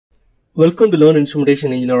Welcome to Learn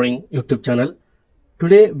Instrumentation Engineering YouTube channel.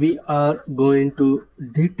 Today we are going to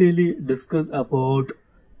detailedly discuss about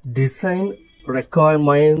design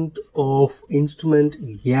requirement of instrument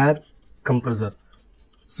air compressor.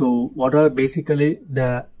 So what are basically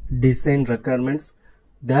the design requirements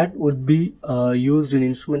that would be used in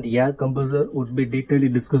instrument air compressor would be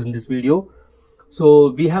detailedly discussed in this video.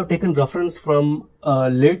 So we have taken reference from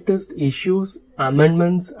latest issues,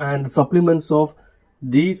 amendments and supplements of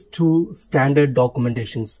these two standard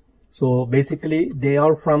documentations. So basically they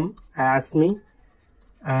are from ASME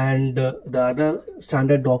and the other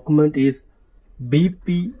standard document is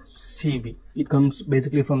BPCB. It comes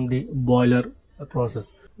basically from the boiler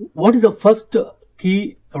process. What is the first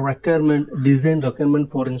key requirement, design requirement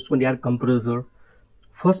for instrument air compressor?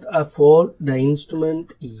 First of all, the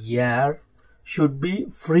instrument air should be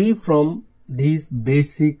free from these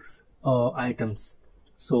basics items.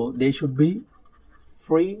 So they should be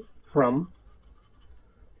free from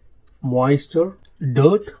moisture,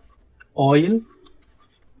 dirt, oil,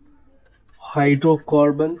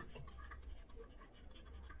 hydrocarbons,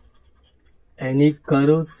 any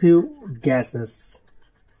corrosive gases.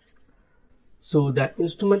 So the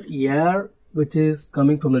instrument air which is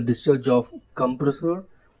coming from the discharge of compressor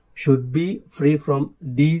should be free from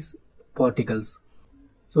these particles.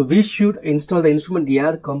 So we should install the instrument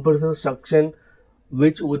air compressor section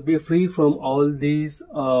which would be free from all these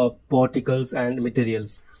particles and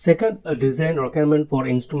materials. Second design requirement for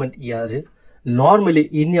instrument air is normally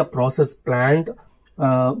in a process plant,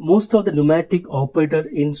 most of the pneumatic operated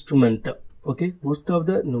instrument, most of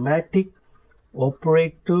the pneumatic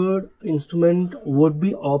operated instrument would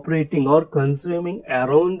be operating or consuming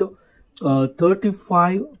around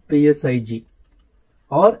 35 psig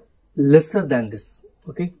or lesser than this.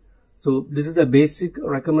 So this is a basic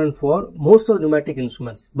requirement for most of the pneumatic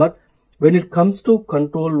instruments. But when it comes to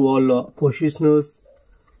control valve positioners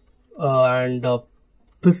and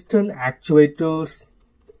piston actuators,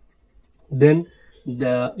 then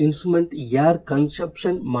the instrument air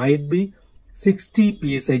consumption might be 60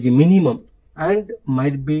 psig minimum and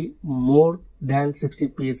might be more than 60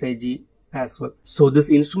 psig as well. So this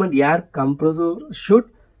instrument air compressor should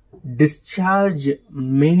discharge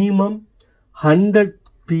minimum 100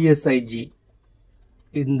 psig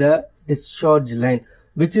in the discharge line,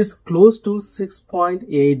 which is close to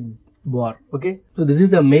 6.8 bar. So this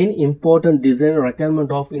is the main important design requirement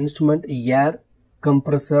of instrument air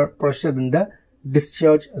compressor pressure in the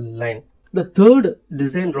discharge line. The third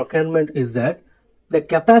design requirement is that the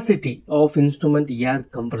capacity of instrument air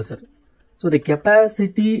compressor. So the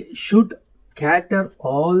capacity should cater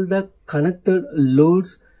all the connected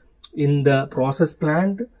loads in the process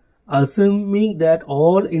plant, assuming that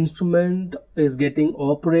all instrument is getting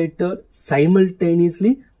operated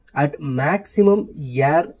simultaneously at maximum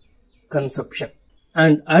air consumption.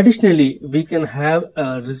 And additionally, we can have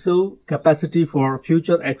a reserve capacity for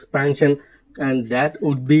future expansion, and that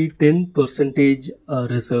would be 10%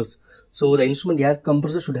 reserves. So the instrument air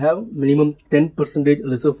compressor should have minimum 10%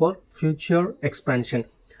 reserve for future expansion.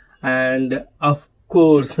 And of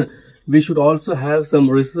course, we should also have some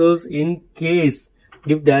reserves in case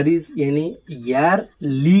if there is any air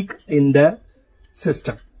leak in the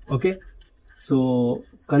system. So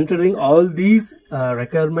considering all these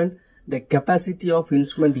requirements, the capacity of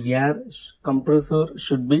instrument air compressor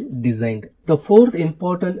should be designed. The fourth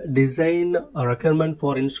important design requirement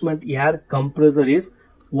for instrument air compressor is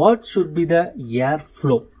what should be the air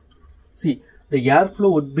flow. See, the air flow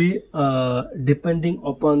would be depending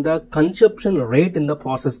upon the consumption rate in the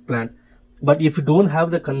process plant. But if you don't have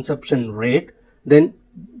the consumption rate, then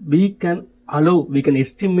we can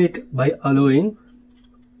estimate by allowing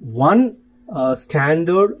 1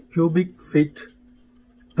 standard cubic feet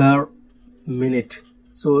per minute.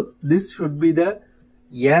 So this should be the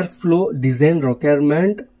airflow design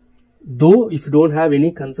requirement. Though if you don't have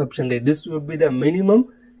any consumption rate, this would be the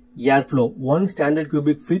minimum airflow, 1 standard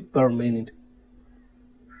cubic feet per minute.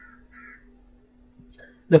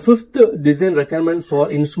 The fifth design requirement for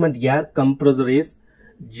instrument air compressor is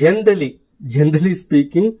generally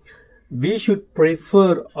speaking, we should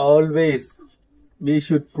prefer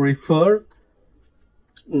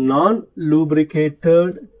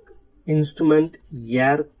non-lubricated instrument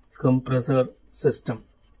air compressor system.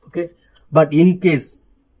 But in case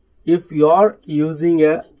if you are using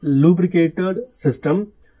a lubricated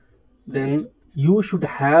system, then you should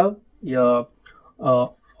have a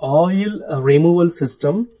oil removal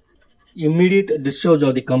system, immediate discharge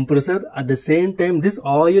of the compressor. At the same time, this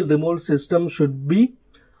oil removal system should be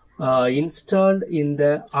installed in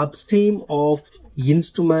the upstream of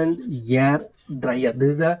instrument air dryer.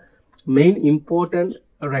 This is a main important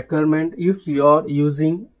requirement if you are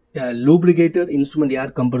using a lubricated instrument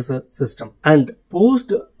air compressor system. And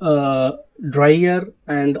post dryer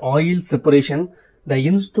and oil separation, the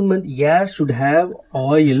instrument air should have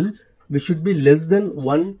oil which should be less than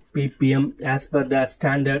 1 ppm as per the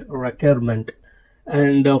standard requirement.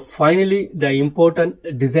 And finally, the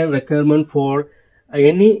important design requirement for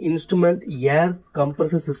any instrument air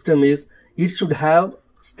compressor system is it should have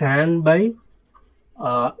standby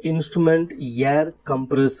instrument air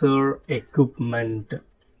compressor equipment.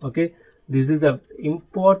 Okay, this is a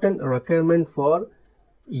important requirement for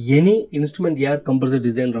any instrument air compressor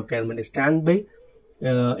design requirement. A standby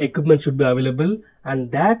equipment should be available,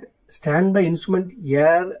 and that standby instrument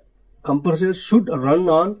air compressor should run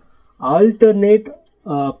on alternate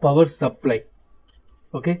power supply.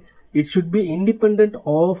 Okay, it should be independent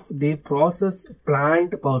of the process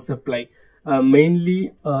plant power supply.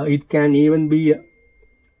 Mainly it can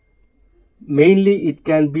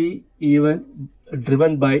be even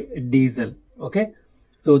driven by diesel. Okay,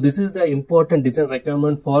 so this is the important design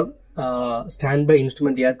requirement for standby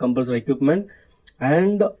instrument air compressor equipment.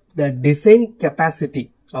 And the design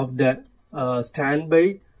capacity of the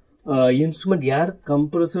standby instrument air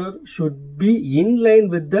compressor should be in line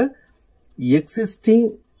with the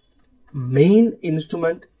existing main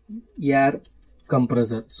instrument air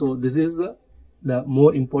compressor. So this is the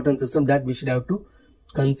more important system that we should have to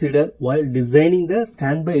consider while designing the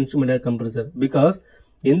standby instrument air compressor, because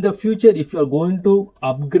in the future if you are going to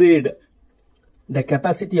upgrade the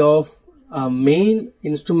capacity of main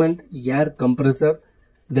instrument air compressor,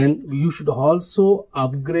 then you should also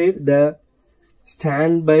upgrade the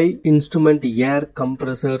standby instrument air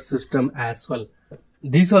compressor system as well.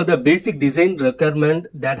 These are the basic design requirement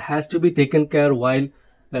that has to be taken care while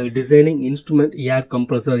designing instrument air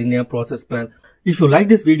compressor in a process plant. If you like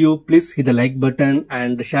this video, please hit the like button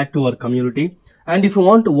and share to our community. And if you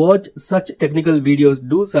want to watch such technical videos,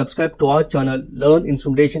 do subscribe to our channel, Learn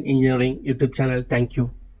Instrumentation Engineering YouTube channel. Thank you.